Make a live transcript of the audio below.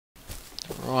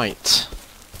Right.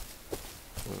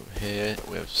 Over here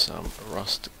we have some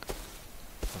Rust.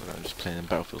 I don't know, I'm just playing in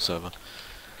Battlefield server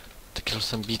to kill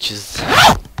some beaches.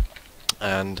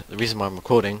 And the reason why I'm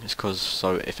recording is because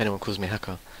so if anyone calls me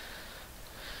hacker,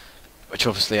 which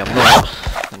obviously I'm not,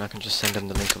 then I can just send them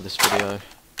the link of this video,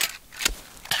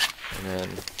 and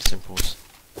then simples,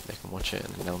 they can watch it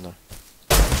and they'll know.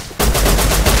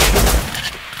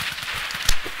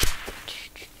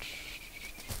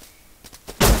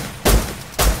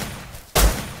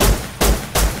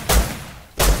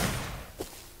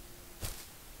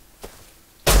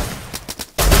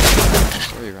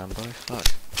 Sorry Rambo, fuck.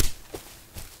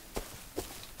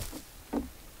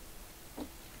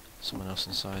 Someone else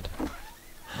inside.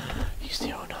 He's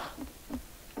the owner.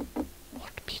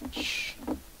 What bitch.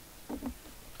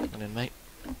 Come on in, mate.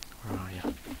 Where are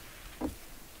you?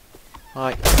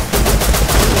 Hi.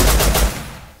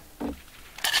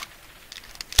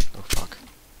 Oh fuck.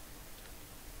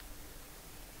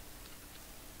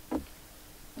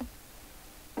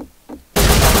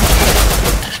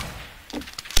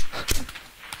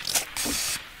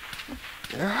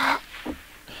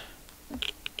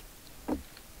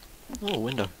 Oh,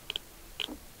 window.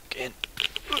 Get in.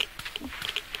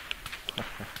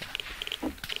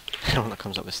 Everyone that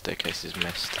comes up this staircase is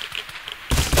messed.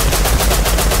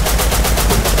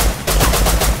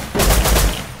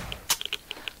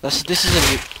 This is a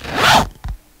new...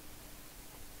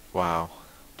 Wow.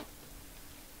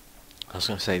 I was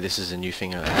gonna say this is a new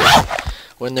thing.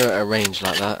 When they're at a range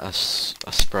like that, I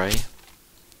spray,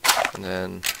 and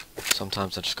then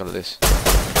sometimes I just go like this.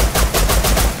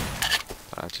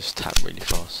 I just tap really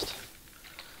fast,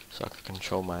 so I can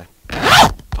control my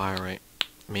fire rate.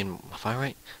 I mean, my fire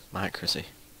rate? My accuracy.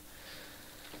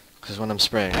 Because when I'm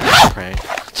spraying, I'm praying.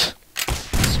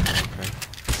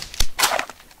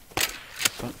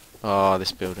 Oh,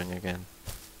 this building again.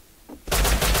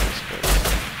 This building.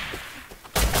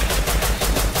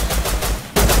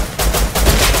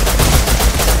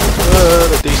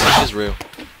 The DC is real.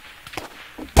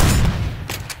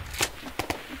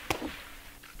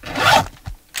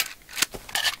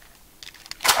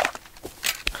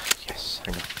 Yes,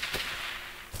 hang on.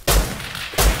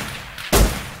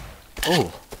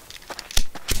 Oh!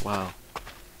 Wow.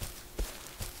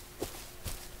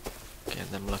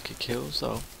 Getting them lucky kills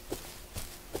though.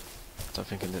 I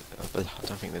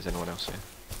don't think there's anyone else here.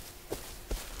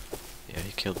 Yeah,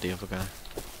 he killed the other guy.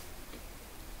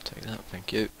 Take that,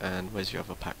 thank you. And where's your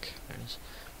other pack? There it is.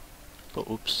 But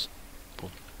oops.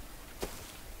 Boom.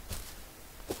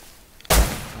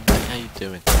 How you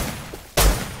doing?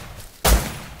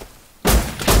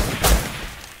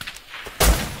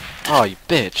 Oh, you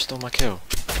bitch! Stole my kill.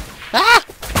 Ah!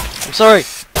 I'm sorry!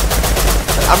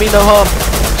 I mean no harm! I'm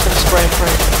just gonna spray and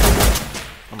pray.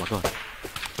 Oh my god.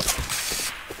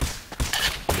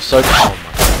 You're so... oh my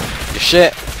god. You're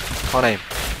shit! Can't aim.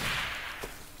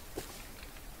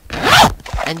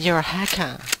 And you're a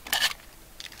hacker!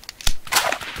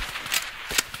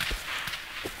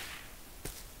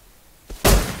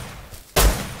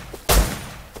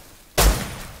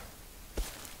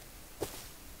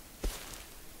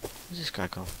 Where's this guy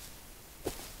gone?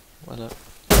 Well up.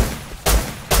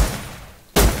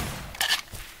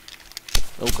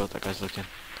 Oh god, that guy's looking.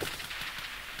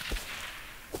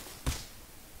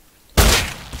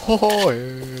 Oh,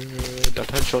 that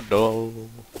headshot though.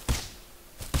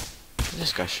 Where's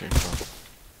this guy shooting from?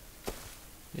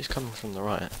 He's coming from the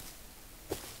right.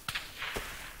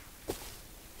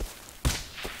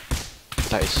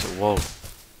 That is so... whoa.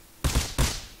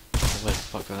 Where the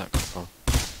fuck did that come from?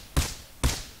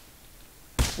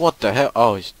 What the hell?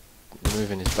 Oh, he's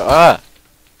moving his back. Ah!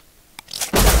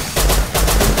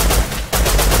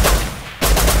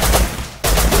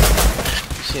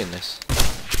 You seeing this?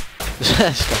 This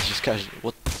guy's just casually.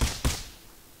 What?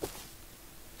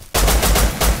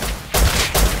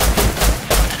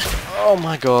 Oh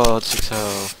my god, 6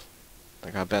 health.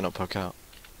 That guy better not poke out.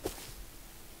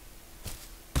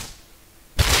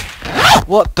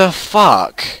 What the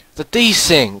fuck? The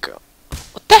desync!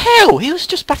 What the hell? He was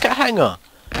just back at hangar.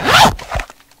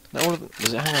 Now all of,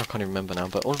 was it hangar? I can't even remember now,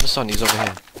 but all of a sudden he's over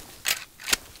here.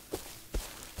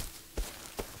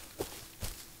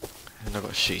 And I got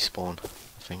a shitty spawn, I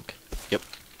think. Yep.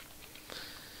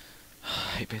 I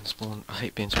hate being spawned. I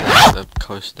hate being spawned at the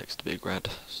coast next to Big Rad.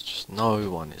 It's just no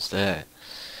one is there.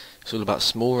 It's all about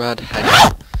small rad,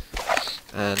 hangar,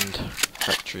 and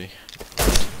factory.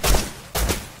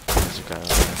 There's a guy over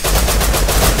there.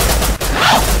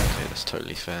 Okay, that's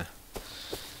totally fair.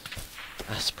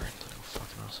 Aspirin, little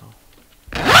fucking asshole.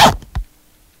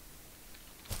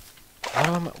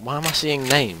 Why am I seeing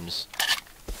names?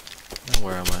 Now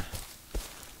where am I?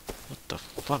 What the f...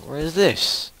 fuck, where is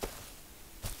this?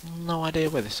 No idea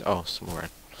where this... Oh, somewhere.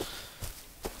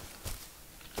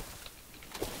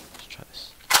 Let's try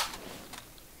this.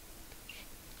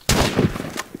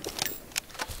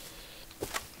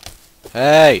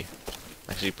 Hey!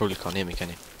 Actually, you probably can't hear me, can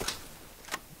you? What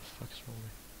the fuck is wrong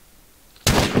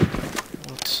with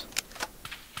me? What?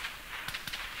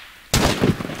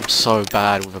 I'm so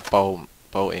bad with a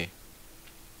bolty.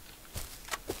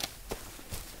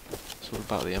 It's all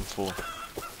about the M4.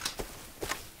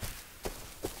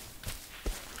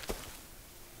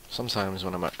 Sometimes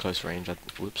when I'm at close range,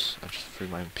 whoops, I just threw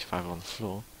my MP5 on the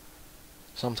floor.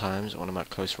 Sometimes when I'm at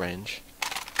close range,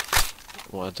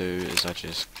 what I do is I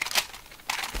just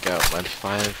get out my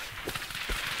MP5.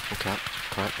 Oh crap,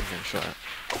 I'm getting shot at.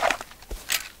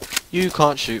 You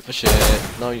can't shoot for shit.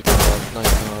 No you can't, no you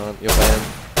can't, you're banned.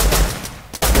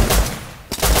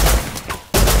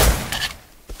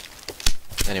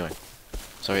 Anyway,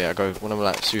 so yeah, I go, when I'm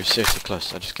like seriously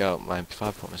close, I just get out my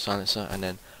MP5, put my silencer, and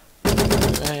then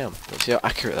there I am. Let's see how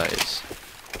accurate that is.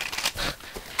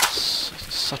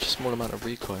 Such a small amount of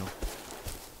recoil.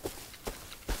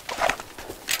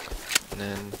 And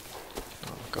then,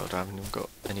 oh god, I haven't even got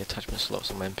any attachment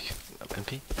slots on my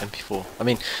MP4. I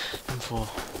mean, M4.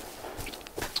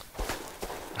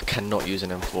 I cannot use an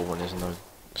M4 when there's no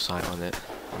sight on it.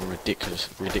 I'm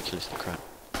ridiculously crap.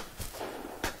 I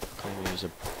can't even use a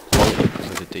bolt because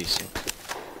of the desync.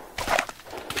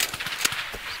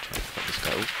 Let's try to fuck this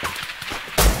guy up.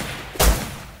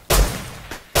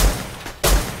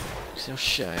 See how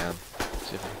shit I am.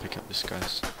 See if I can pick up this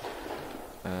guy's.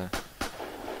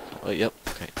 Oh, yep.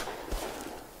 Okay.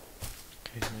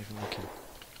 Okay, he's not even looking.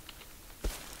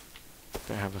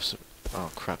 Better have a. Oh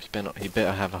crap! He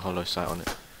better have a hollow sight on it.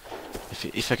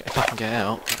 If I can get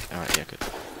out. All right. Yeah. Good.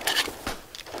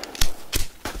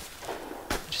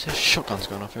 Just there's shotguns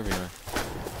going off everywhere.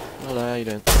 Hello, how you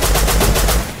doing?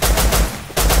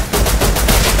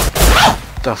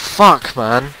 The fuck,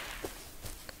 man!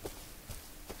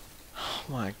 Oh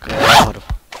my god.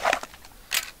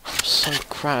 I'm so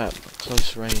crap at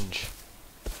close range.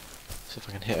 See if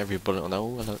I can hit every bullet on that.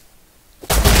 Oh, hello.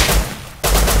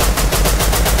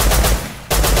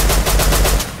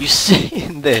 You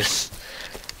seeing this?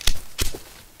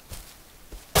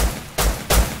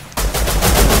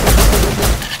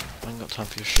 I ain't got time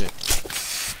for your shit.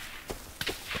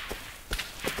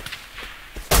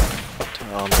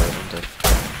 Oh, I'm dead.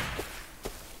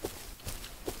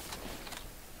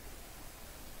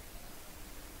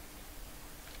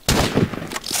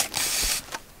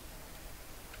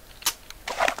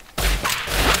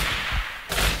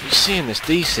 You seeing this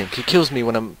desync? He kills me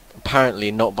when I'm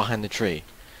apparently not behind the tree.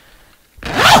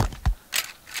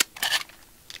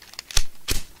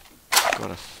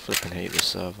 God, I flipping hate this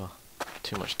server.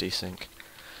 Too much desync.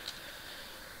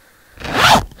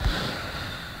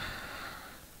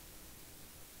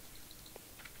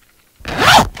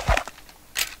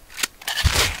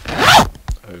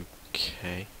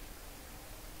 Okay.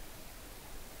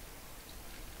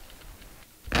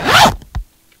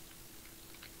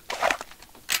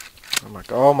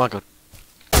 Oh my god.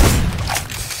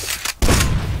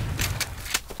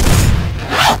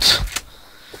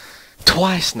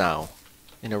 Twice now.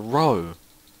 In a row.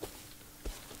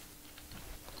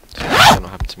 That's gonna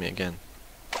happen to me again.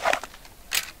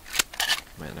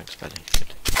 Man, next belly.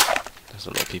 Good. There's a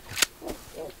lot of people.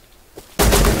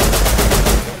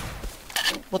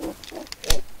 What?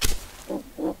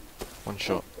 One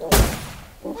shot.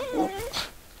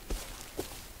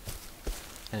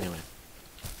 Anyway.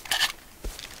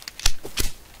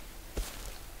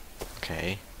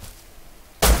 Okay.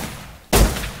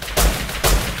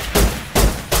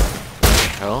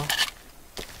 Hell?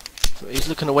 He's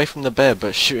looking away from the bear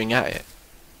but shooting at it.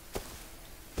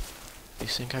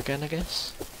 Desync again, I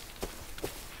guess?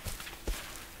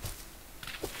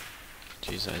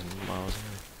 Jeez, that is miles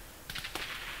away.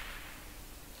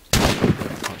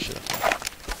 Can't shoot that far.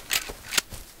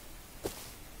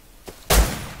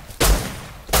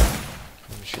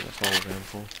 Let me shoot that far with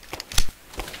M4.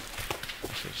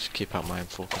 I should just keep out my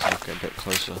M4 because I'll get a bit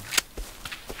closer.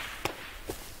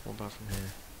 What about from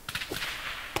here?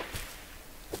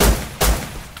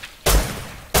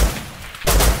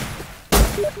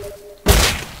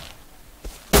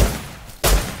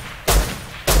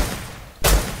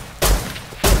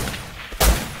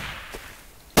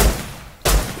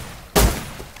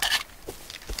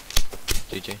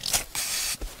 GG. I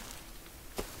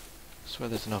swear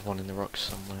there's another one in the rocks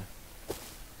somewhere.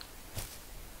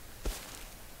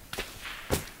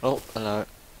 Oh, hello.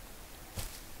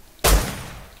 I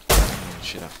didn't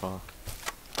shoot that far.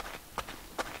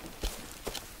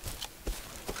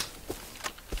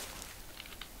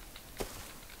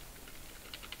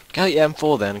 out your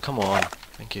M4 then, come on.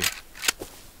 Thank you.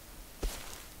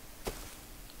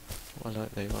 Well,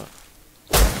 there you are.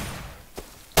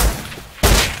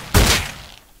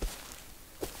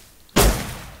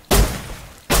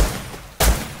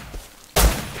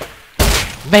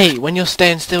 Mate, when you're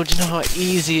staying still, do you know how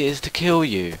easy it is to kill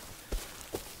you?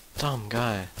 Dumb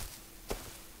guy.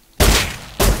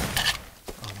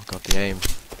 Oh my god, the aim.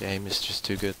 The aim is just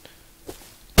too good.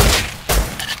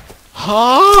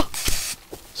 Huh?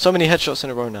 So many headshots in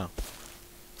a row now.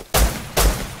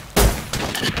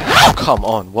 Oh, come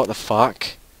on, what the fuck?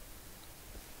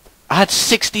 I had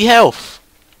 60 health!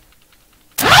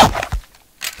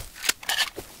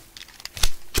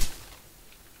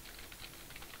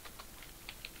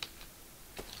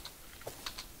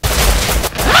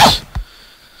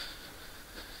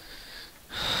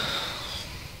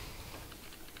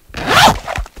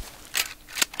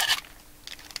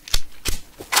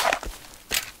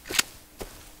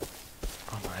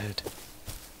 Oh my head.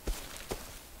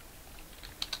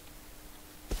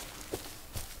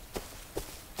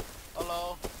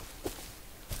 Hello.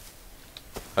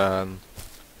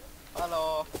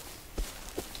 Hello.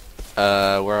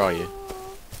 Where are you?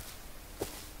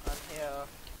 I'm here.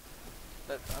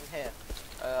 Look, I'm here.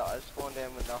 I spawned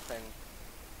in with nothing.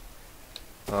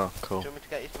 Oh, cool. Do you want me to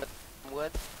get you some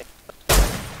wood?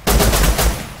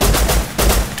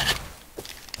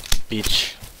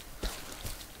 Beach.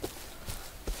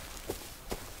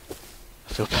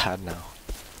 I feel bad now.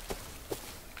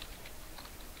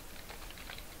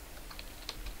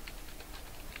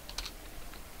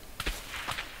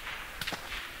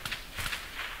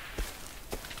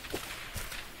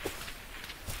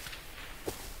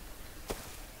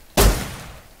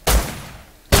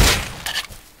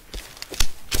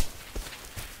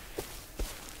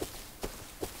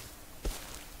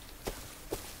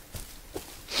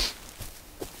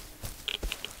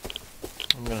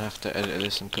 I'm gonna have to edit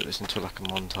this and put this into like a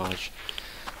montage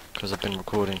because I've been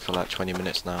recording for like 20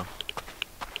 minutes now.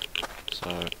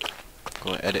 So,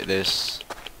 gotta edit this.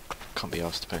 Can't be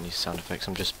asked to put any sound effects.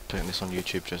 I'm just putting this on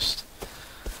YouTube just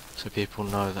so people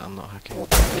know that I'm not hacking. Oh,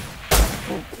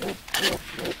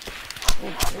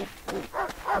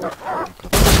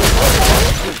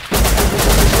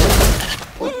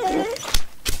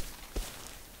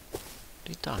 did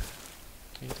he die?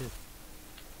 He did.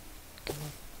 Come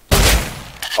on.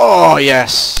 Oh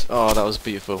yes! Oh, that was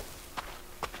beautiful.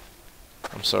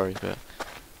 I'm sorry, but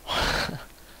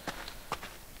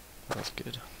that's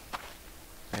good.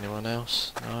 Anyone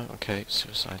else? No? Okay,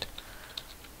 suicide.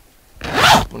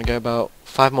 I'm gonna go about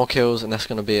 5 more kills and that's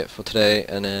gonna be it for today,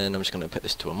 and then I'm just gonna put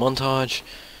this to a montage.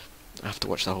 I have to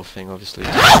watch the whole thing obviously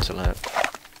to like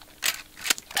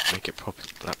make it proper.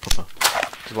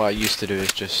 Because what I used to do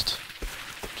is just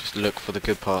look for the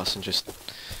good parts and just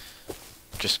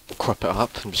crop it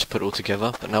up and just put it all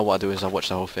together. But now what I do is I watch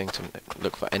the whole thing to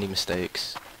look for any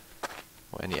mistakes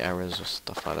or any errors or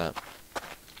stuff like that.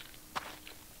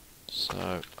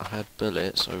 So I had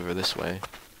bullets over this way,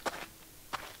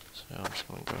 so I'm just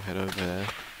going to go head over there.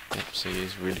 Yep, see,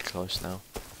 he's really close now.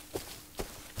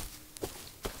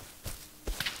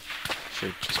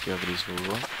 Should just be over these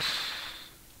rocks.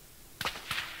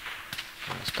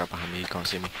 Oh, let's grab behind me, you can't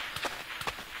see me.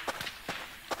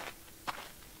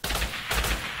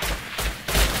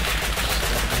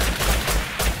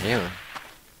 Here.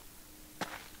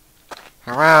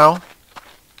 Hello?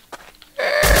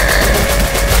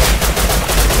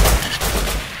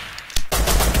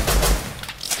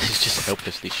 He's just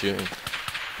helplessly shooting.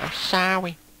 I'm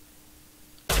sorry.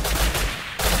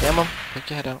 Come on, put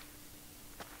your head out.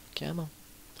 Come on.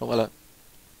 Oh, well,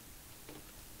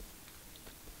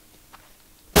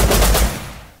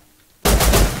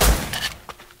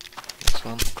 next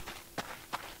one.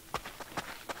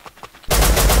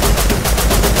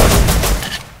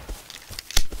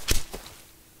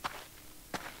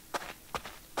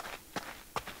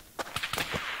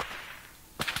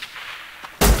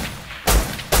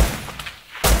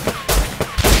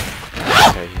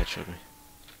 Okay, he headshot me.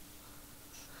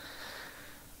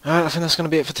 Alright, I think that's going to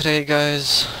be it for today,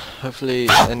 guys. Hopefully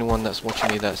anyone that's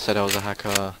watching me that said I was a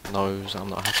hacker knows I'm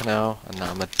not a hacker now, and that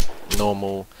I'm a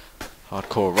normal,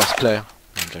 hardcore Rust player.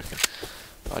 I'm joking.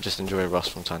 I just enjoy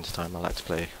Rust from time to time. I like to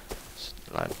play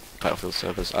like Battlefield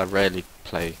servers. I rarely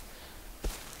play...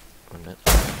 Wait a minute.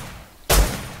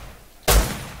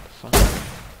 Fun.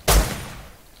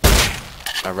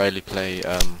 I rarely play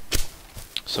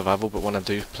survival, but when I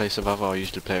do play survival I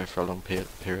usually play it for a long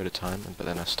period of time, but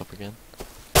then I stop again.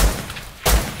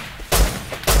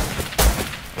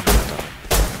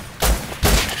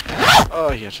 Oh,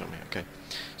 he headshot me, okay.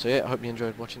 So yeah, I hope you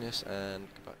enjoyed watching this, and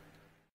goodbye.